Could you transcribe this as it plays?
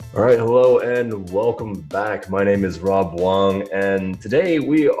All right, hello and welcome back. My name is Rob Wong, and today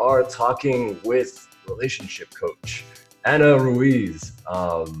we are talking with relationship coach Anna Ruiz.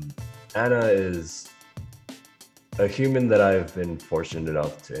 Anna is a human that I've been fortunate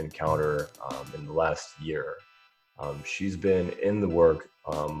enough to encounter in the last year. She's been in the work,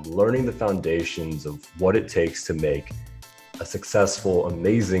 learning the foundations of what it takes to make a successful,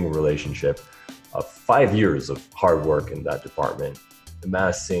 amazing relationship. 5 years of hard work in that department,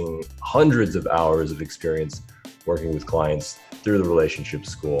 amassing hundreds of hours of experience working with clients through the relationship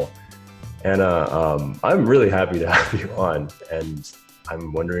school. Anna, I'm really happy to have you on, and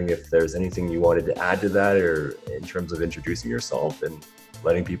I'm wondering if there's anything you wanted to add to that, or in terms of introducing yourself and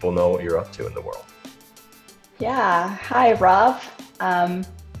letting people know what you're up to in the world. Yeah, hi Rob. Um,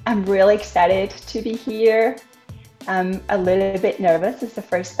 I'm really excited to be here. I'm a little bit nervous. It's the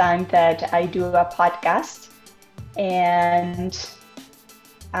first time that I do a podcast, and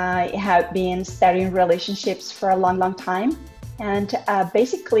I have been studying relationships for a long, long time. And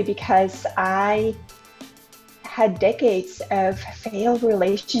basically, because I had decades of failed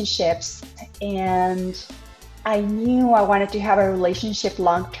relationships, and I knew I wanted to have a relationship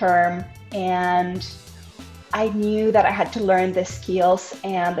long term, and I knew that I had to learn the skills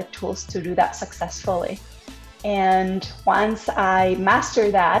and the tools to do that successfully. And once I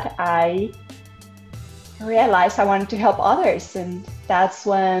mastered that, I realized I wanted to help others. And that's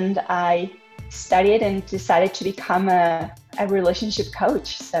when I studied and decided to become a relationship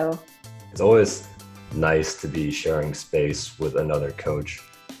coach. So, It's always nice to be sharing space with another coach.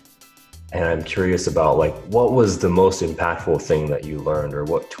 And I'm curious about, like, what was the most impactful thing that you learned, or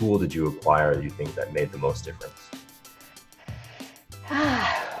what tool did you acquire that you think that made the most difference?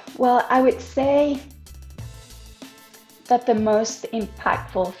 well, I would say that the most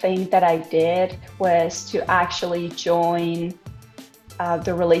impactful thing that I did was to actually join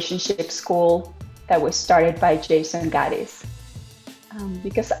the relationship school that was started by Jason Gaddis.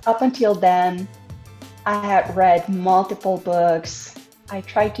 Because up until then, I had read multiple books. I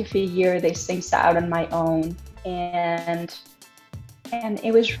tried to figure these things out on my own, and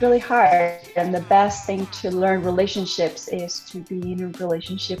it was really hard. And the best thing to learn relationships is to be in a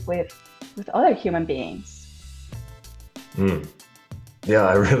relationship with other human beings. Hmm. Yeah,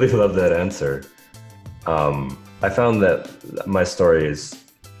 I really love that answer. I found that my story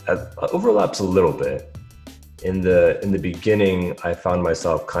overlaps a little bit. In the beginning, I found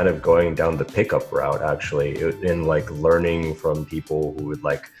myself kind of going down the pickup route, actually, in like learning from people who would,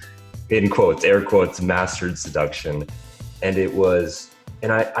 like, in quotes, air quotes, mastered seduction. And it was,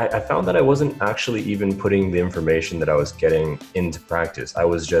 and I found that I wasn't actually even putting the information that I was getting into practice. I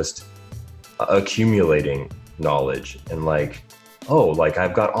was just accumulating knowledge and, like, oh, like,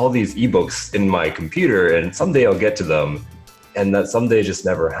 I've got all these ebooks in my computer and someday I'll get to them, and that someday just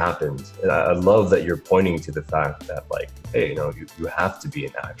never happened. And I love that you're pointing to the fact that, like, hey, you have to be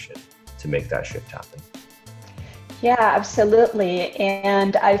in action to make that shift happen. Yeah, absolutely.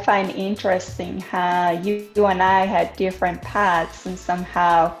 And I find interesting how you and I had different paths and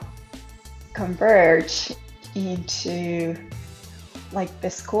somehow converge into like the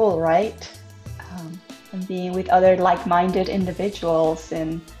school, right? And being with other like-minded individuals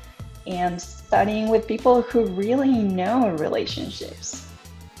and studying with people who really know relationships.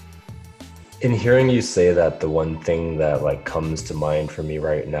 In hearing you say that, the one thing that, like, comes to mind for me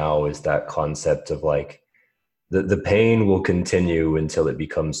right now is that concept of, like, the pain will continue until it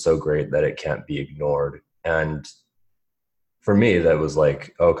becomes so great that it can't be ignored. And for me, that was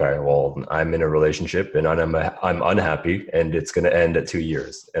like, okay, well, I'm in a relationship and I'm unhappy, and it's going to end at 2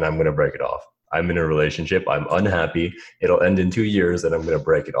 years and I'm going to break it off. I'm in a relationship, I'm unhappy, it'll end in 2 years and I'm going to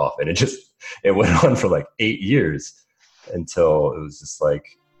break it off. And it went on for like 8 years, until it was just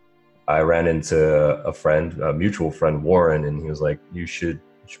like, I ran into a friend, a mutual friend, Warren, and he was like, you should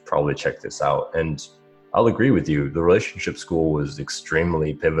probably check this out. And I'll agree with you. The relationship school was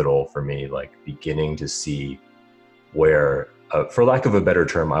extremely pivotal for me, like, beginning to see where, for lack of a better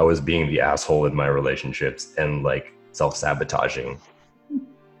term, I was being the asshole in my relationships and, like, self-sabotaging.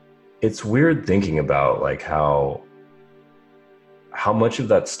 It's weird thinking about, like, how much of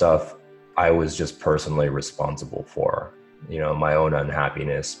that stuff I was just personally responsible for. My own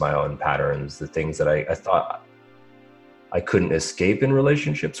unhappiness, my own patterns, the things that I thought I couldn't escape in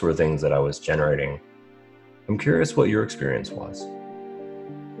relationships were things that I was generating. I'm curious what your experience was.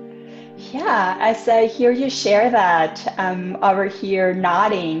 Yeah, as I hear you share that, I'm over here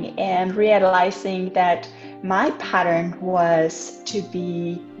nodding and realizing that my pattern was to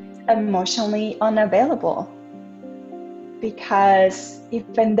be emotionally unavailable. Because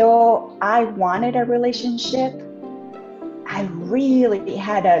even though I wanted a relationship, I really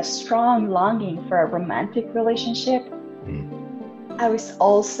had a strong longing for a romantic relationship. Mm. I was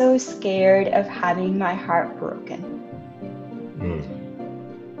also scared of having my heart broken.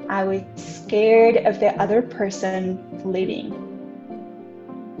 Mm. I was scared of the other person leaving,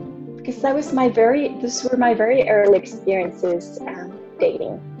 because those were my very early experiences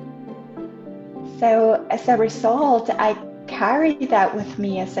dating. So as a result, I carried that with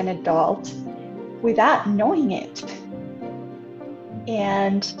me as an adult without knowing it.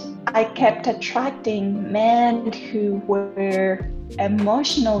 And I kept attracting men who were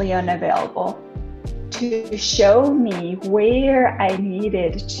emotionally unavailable to show me where I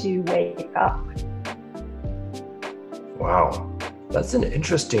needed to wake up. Wow, that's an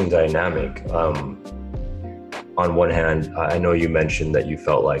interesting dynamic. On one hand, I know you mentioned that you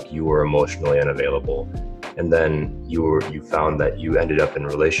felt like you were emotionally unavailable, and then you found that you ended up in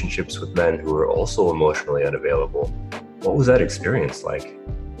relationships with men who were also emotionally unavailable. What was that experience like?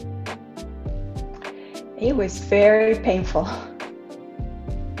 It was very painful.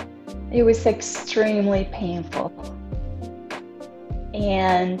 It was extremely painful.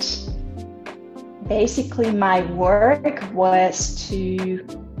 And basically my work was to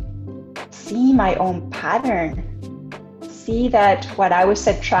see my own pattern, see that what I was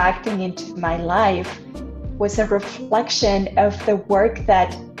attracting into my life was a reflection of the work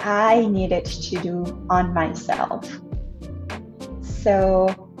that I needed to do on myself. So,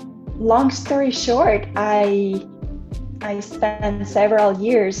 long story short, I spent several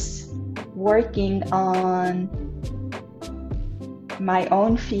years working on my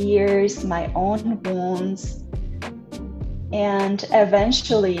own fears, my own wounds, and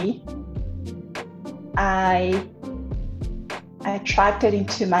eventually I attracted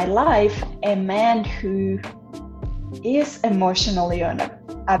into my life a man who is emotionally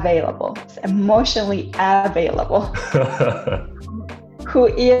available, who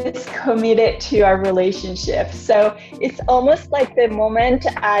is committed to our relationship. So it's almost like the moment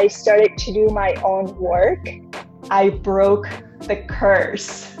I started to do my own work, I broke the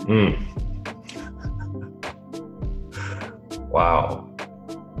curse. Wow,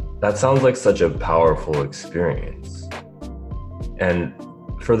 that sounds like such a powerful experience. And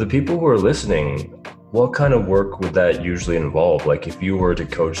for the people who are listening, what kind of work would that usually involve? Like if you were to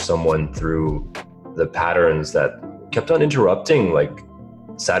coach someone through the patterns that kept on interrupting, like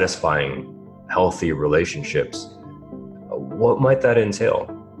satisfying, healthy relationships, what might that entail?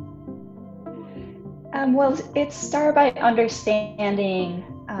 Well, it started by understanding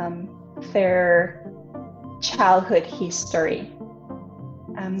their childhood history,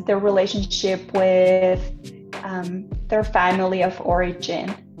 their relationship with their family of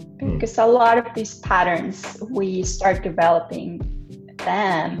origin. Because a lot of these patterns, we start developing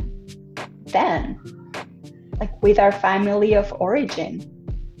them then, like with our family of origin.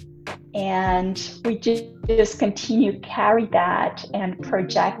 And we just continue carry that and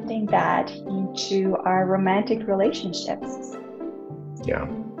projecting that into our romantic relationships. Yeah.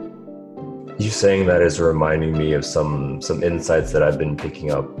 You saying that is reminding me of some insights that I've been picking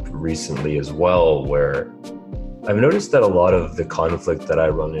up recently as well, where I've noticed that a lot of the conflict that I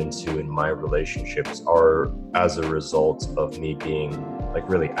run into in my relationships are as a result of me being like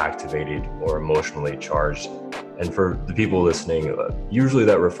really activated or emotionally charged. And for the people listening, usually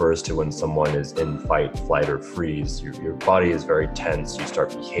that refers to when someone is in fight, flight, or freeze. Your body is very tense. You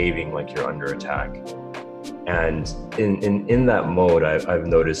start behaving like you're under attack. And in that mode, I've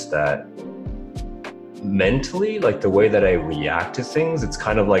noticed that mentally, like the way that I react to things, it's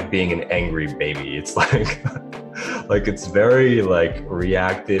kind of like being an angry baby. It's like like it's very like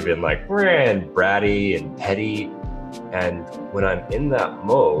reactive and like and bratty and petty. And when I'm in that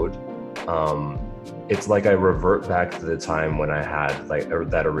mode, it's like I revert back to the time when I had like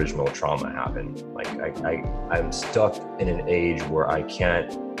that original trauma happen. Like I'm stuck in an age where I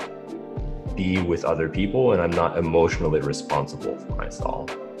can't be with other people and I'm not emotionally responsible for myself.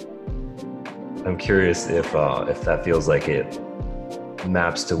 I'm curious if that feels like it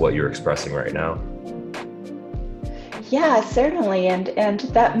maps to what you're expressing right now. Yeah, certainly, and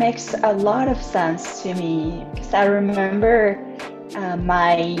that makes a lot of sense to me, because I remember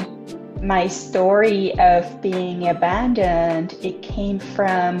my story of being abandoned. It came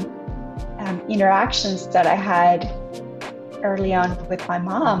from interactions that I had early on with my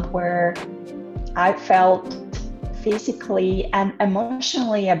mom, where I felt physically and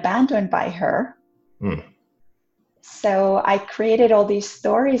emotionally abandoned by her. So I created all these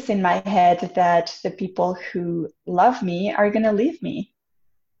stories in my head that the people who love me are going to leave me.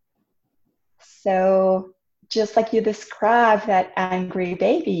 So just like you described that angry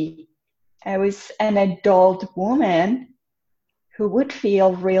baby, I was an adult woman who would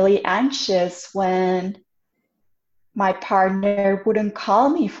feel really anxious when my partner wouldn't call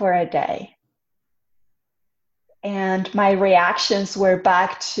me for a day. And my reactions were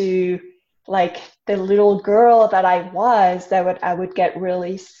back to like the little girl that I was, that I would get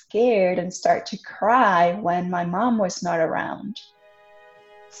really scared and start to cry when my mom was not around.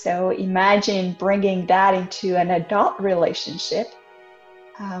 So imagine bringing that into an adult relationship.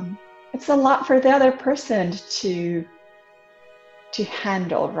 It's a lot for the other person to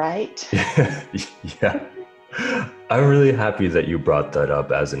handle, right? Yeah. I'm really happy that you brought that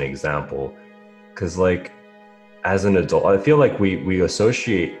up as an example, because like as an adult, I feel like we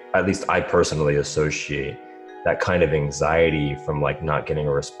associate, at least I personally associate, that kind of anxiety from like not getting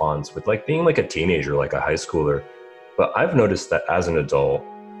a response with like being like a teenager, like a high schooler. But I've noticed that as an adult,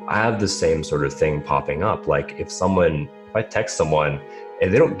 I have the same sort of thing popping up. Like if I text someone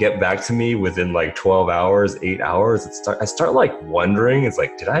and they don't get back to me within like 12 hours, 8 hours, I start like wondering, it's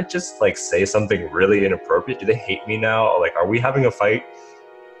like, did I just like say something really inappropriate? Do they hate me now? Like, are we having a fight?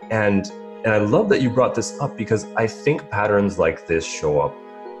 And I love that you brought this up, because I think patterns like this show up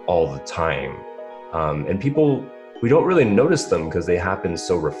all the time. And people, we don't really notice them because they happen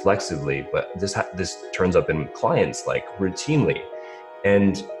so reflexively, but this turns up in clients like routinely.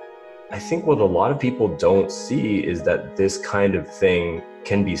 And I think what a lot of people don't see is that this kind of thing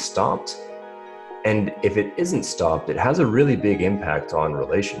can be stopped. And if it isn't stopped, it has a really big impact on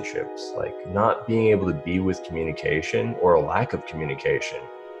relationships, like not being able to be with communication or a lack of communication.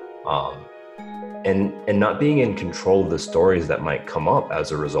 Um, and not being in control of the stories that might come up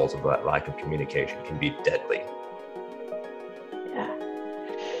as a result of that lack of communication can be deadly. Yeah.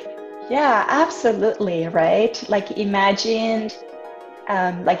 Yeah, absolutely, right? Like imagine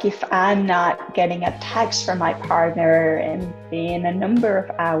like if I'm not getting a text from my partner and in a number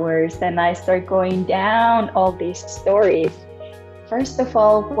of hours, then I start going down all these stories. First of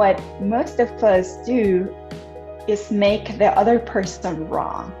all, what most of us do is make the other person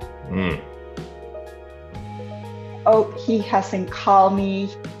wrong. Oh, he hasn't called me,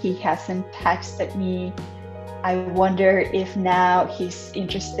 he hasn't texted me. I wonder if now he's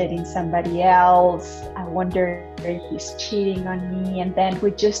interested in somebody else. I wonder if he's cheating on me. And then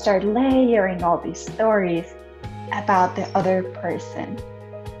we just start layering all these stories about the other person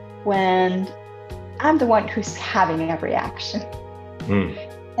when I'm the one who's having a reaction.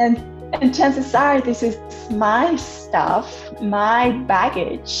 And chances are this is my stuff, my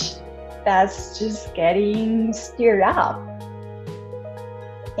baggage that's just getting stirred up.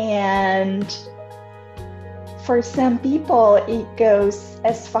 And for some people, it goes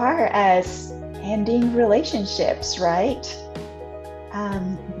as far as ending relationships, right?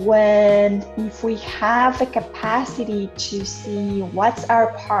 If we have the capacity to see what's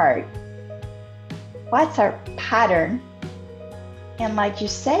our part, what's our pattern, and like you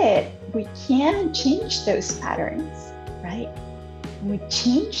said, we can change those patterns, right? We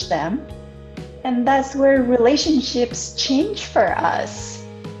change them, and that's where relationships change for us.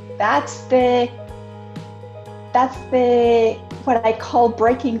 That's the what I call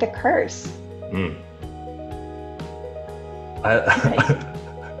breaking the curse.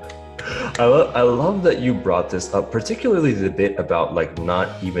 I love that you brought this up, particularly the bit about like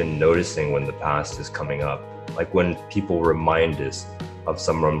not even noticing when the past is coming up. Like when people remind us of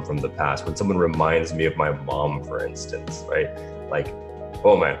someone from the past, when someone reminds me of my mom, for instance, right? Like,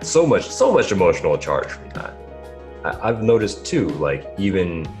 oh man, so much emotional charge from that. I've noticed too, like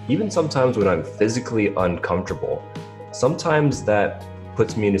even sometimes when I'm physically uncomfortable, sometimes that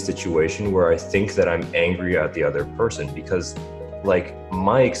puts me in a situation where I think that I'm angry at the other person, because like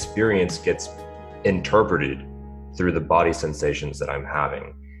my experience gets interpreted through the body sensations that I'm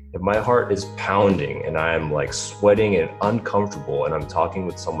having. If my heart is pounding and I'm like sweating and uncomfortable and I'm talking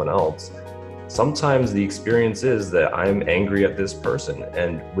with someone else, sometimes the experience is that I'm angry at this person,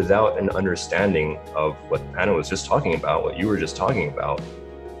 and without an understanding of what Anna was just talking about, what you were just talking about,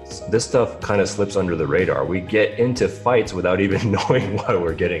 this stuff kind of slips under the radar. We get into fights without even knowing why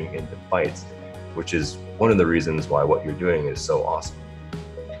we're getting into fights, which is one of the reasons why what you're doing is so awesome.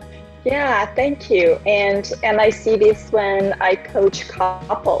 Yeah, thank you. And I see this when I coach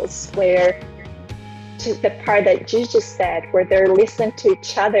couples, where to the part that you just said, where they're listening to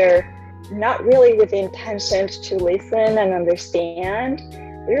each other, not really with the intention to listen and understand.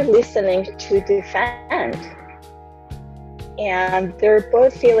 They're listening to defend. And they're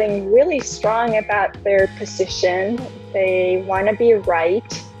both feeling really strong about their position. They want to be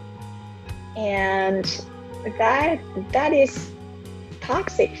right. And that is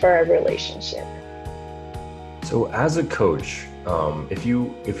toxic for a relationship. So as a coach, if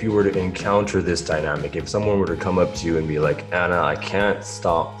you were to encounter this dynamic, if someone were to come up to you and be like, Anna, I can't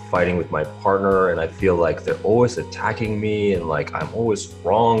stop fighting with my partner and I feel like they're always attacking me and like I'm always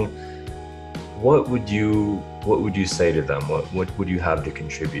wrong, what would you say to them? What would you have to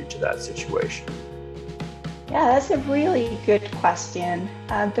contribute to that situation? Yeah, that's a really good question.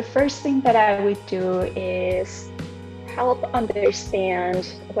 The first thing that I would do is help understand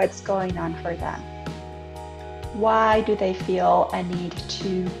what's going on for them. Why do they feel a need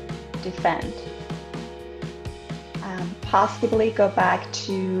to defend? Possibly go back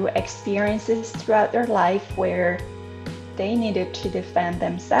to experiences throughout their life where they needed to defend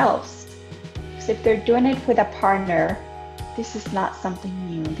themselves. Because if they're doing it with a partner, this is not something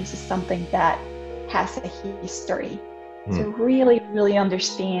new. This is something that has a history. So really, really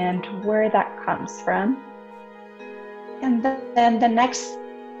understand where that comes from. And then the next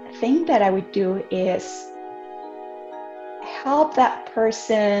thing that I would do is help that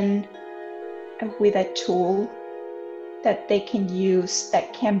person with a tool that they can use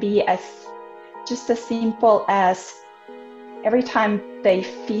that can be just as simple as every time they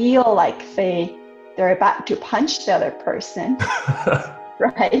feel like they're about to punch the other person,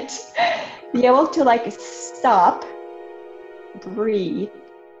 right? Be able to like stop, breathe,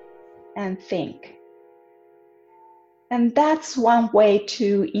 and think. And that's one way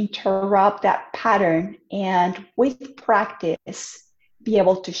to interrupt that pattern and with practice, be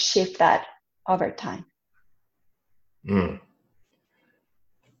able to shift that over time. Mm.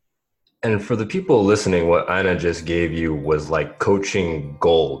 And for the people listening, what Anna just gave you was like coaching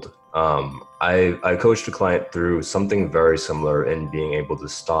gold. I coached a client through something very similar in being able to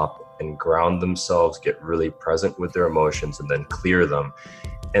stop and ground themselves, get really present with their emotions, and then clear them.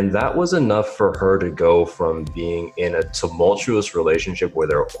 And that was enough for her to go from being in a tumultuous relationship where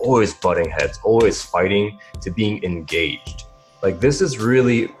they're always butting heads, always fighting, to being engaged. Like, this is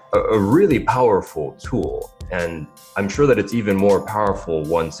really a really powerful tool. And I'm sure that it's even more powerful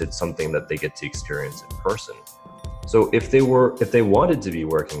once it's something that they get to experience in person. So if they wanted to be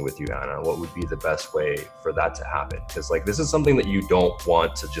working with you, Anna, what would be the best way for that to happen? Because like, this is something that you don't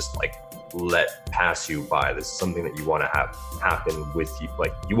want to just like let pass you by. This is something that you want to have happen with you.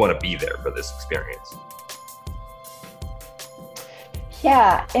 Like, you want to be there for this experience.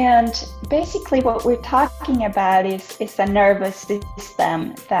 Yeah, and basically what we're talking about is a nervous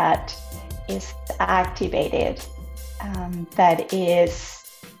system that is activated, that is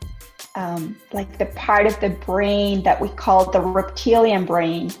like the part of the brain that we call the reptilian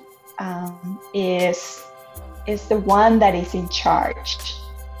brain, is the one that is in charge.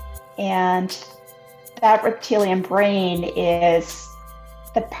 And that reptilian brain is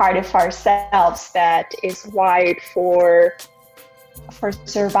the part of ourselves that is wired for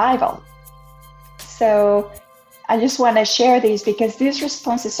survival. So I just want to share these because these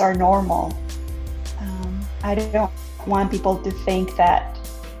responses are normal. I don't want people to think that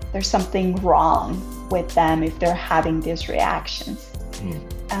there's something wrong with them if they're having these reactions.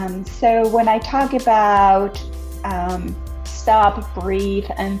 So when I talk about stop, breathe,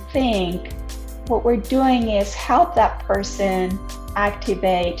 and think, what we're doing is help that person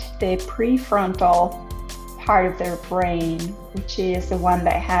activate the prefrontal part of their brain, which is the one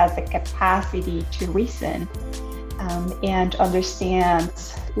that has the capacity to reason and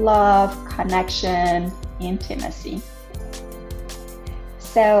understands love, connection, intimacy.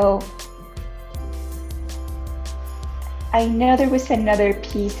 So I know there was another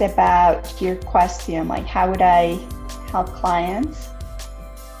piece about your question, like how would I help clients?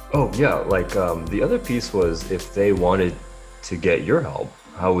 Oh yeah, like the other piece was, if they wanted to get your help,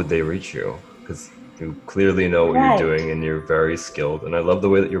 how would they reach you? Because you clearly know what you're doing and you're very skilled, and I love the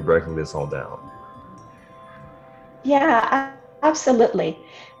way that you're breaking this all down. Yeah, absolutely.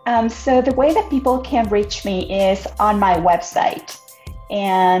 So the way that people can reach me is on my website,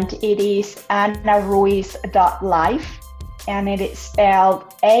 and it is annaruiz.life, and it is spelled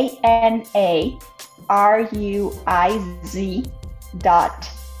ANARUIZ.LIFE.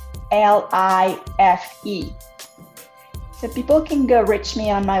 So people can go reach me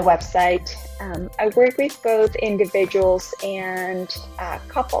on my website. I work with both individuals and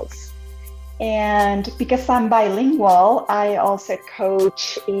couples. And because I'm bilingual, I also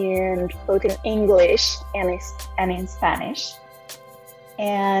coach both in English and in Spanish.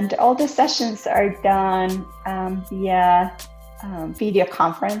 And all the sessions are done via video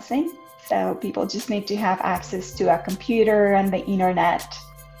conferencing. So people just need to have access to a computer and the internet.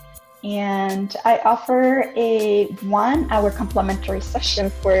 And I offer a 1-hour complimentary session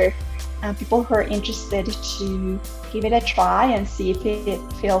for people who are interested to give it a try and see if it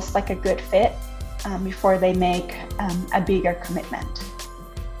feels like a good fit. before they make a bigger commitment.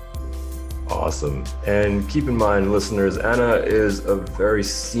 Awesome. And keep in mind, listeners, Anna is a very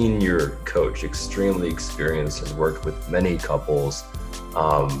senior coach, extremely experienced, has worked with many couples.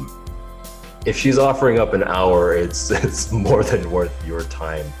 If she's offering up an hour, it's more than worth your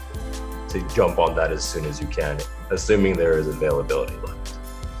time to jump on that as soon as you can, assuming there is availability left.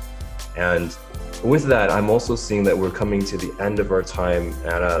 And with that, I'm also seeing that we're coming to the end of our time,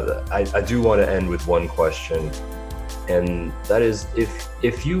 Anna. I do want to end with one question, and that is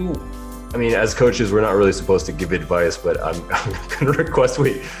if you, I mean, as coaches, we're not really supposed to give advice, but I'm going to request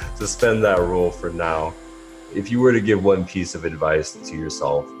we suspend that rule for now. If you were to give one piece of advice to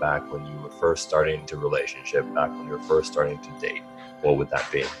yourself back when you were first starting to relationship, back when you were first starting to date, what would that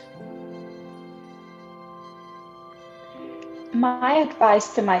be? My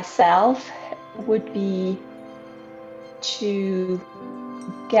advice to myself would be to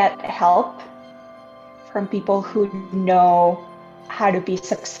get help from people who know how to be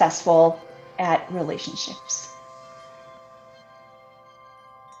successful at relationships.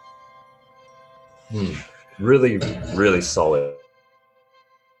 Really, really solid.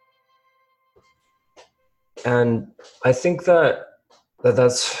 And I think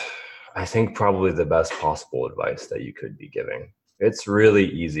that's I think probably the best possible advice that you could be giving. It's really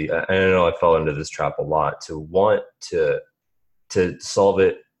easy. I know I fell into this trap a lot to want to solve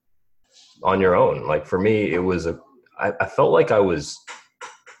it on your own. Like for me, it was I felt like I was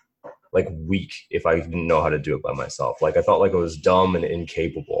like weak if I didn't know how to do it by myself. Like I felt like I was dumb and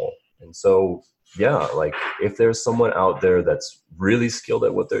incapable. And so, yeah, like if there's someone out there that's really skilled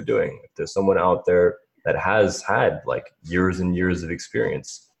at what they're doing, if there's someone out there that has had like years and years of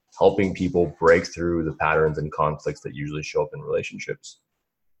experience helping people break through the patterns and conflicts that usually show up in relationships,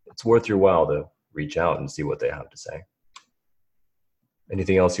 it's worth your while to reach out and see what they have to say.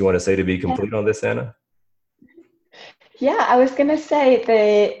 Anything else you want to say to be complete on this, Anna? Yeah, I was going to say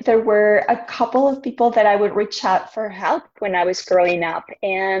there were a couple of people that I would reach out for help when I was growing up,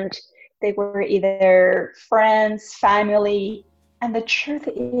 and they were either friends, family, and the truth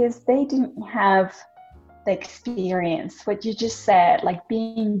is they didn't have the experience, what you just said, like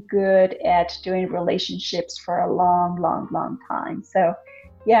being good at doing relationships for a long, long, long time. So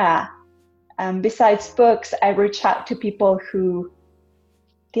yeah, besides books, I reach out to people who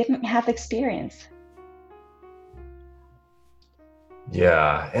didn't have experience.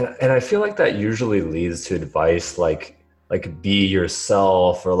 Yeah, and I feel like that usually leads to advice like be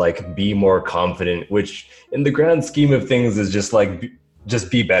yourself or like be more confident, which in the grand scheme of things is just like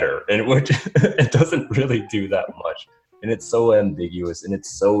just be better, and which it doesn't really do that much. And it's so ambiguous and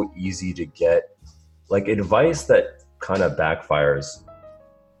it's so easy to get like advice that kind of backfires.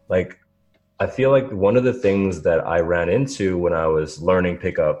 Like I feel like one of the things that I ran into when I was learning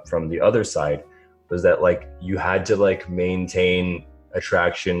pickup from the other side was that like you had to like maintain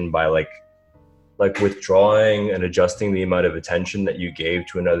attraction by like withdrawing and adjusting the amount of attention that you gave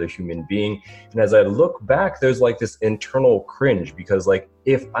to another human being. And as I look back, there's like this internal cringe because like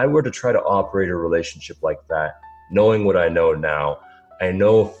if I were to try to operate a relationship like that, knowing what I know now, I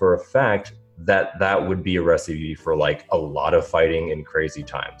know for a fact that that would be a recipe for like a lot of fighting and crazy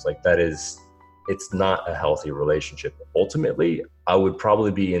times. Like it's not a healthy relationship. Ultimately, I would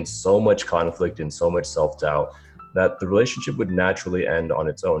probably be in so much conflict and so much self-doubt that the relationship would naturally end on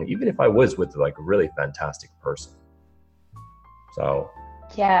its own, even if I was with like a really fantastic person. So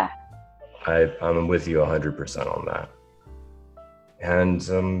yeah, I'm with you 100% on that.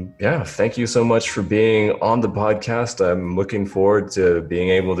 And yeah, thank you so much for being on the podcast. I'm looking forward to being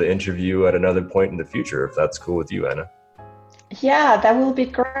able to interview at another point in the future, if that's cool with you, Anna. Yeah, that will be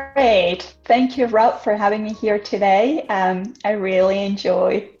great. Thank you, Rob, for having me here today. I really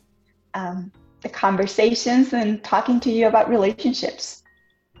enjoyed the conversations and talking to you about relationships.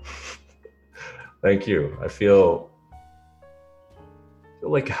 Thank you. I feel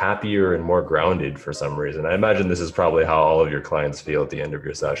like happier and more grounded for some reason. I imagine this is probably how all of your clients feel at the end of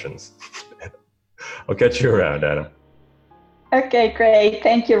your sessions. I'll catch you around, Anna. Okay, great.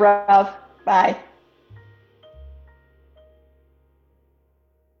 Thank you, Rob. Bye.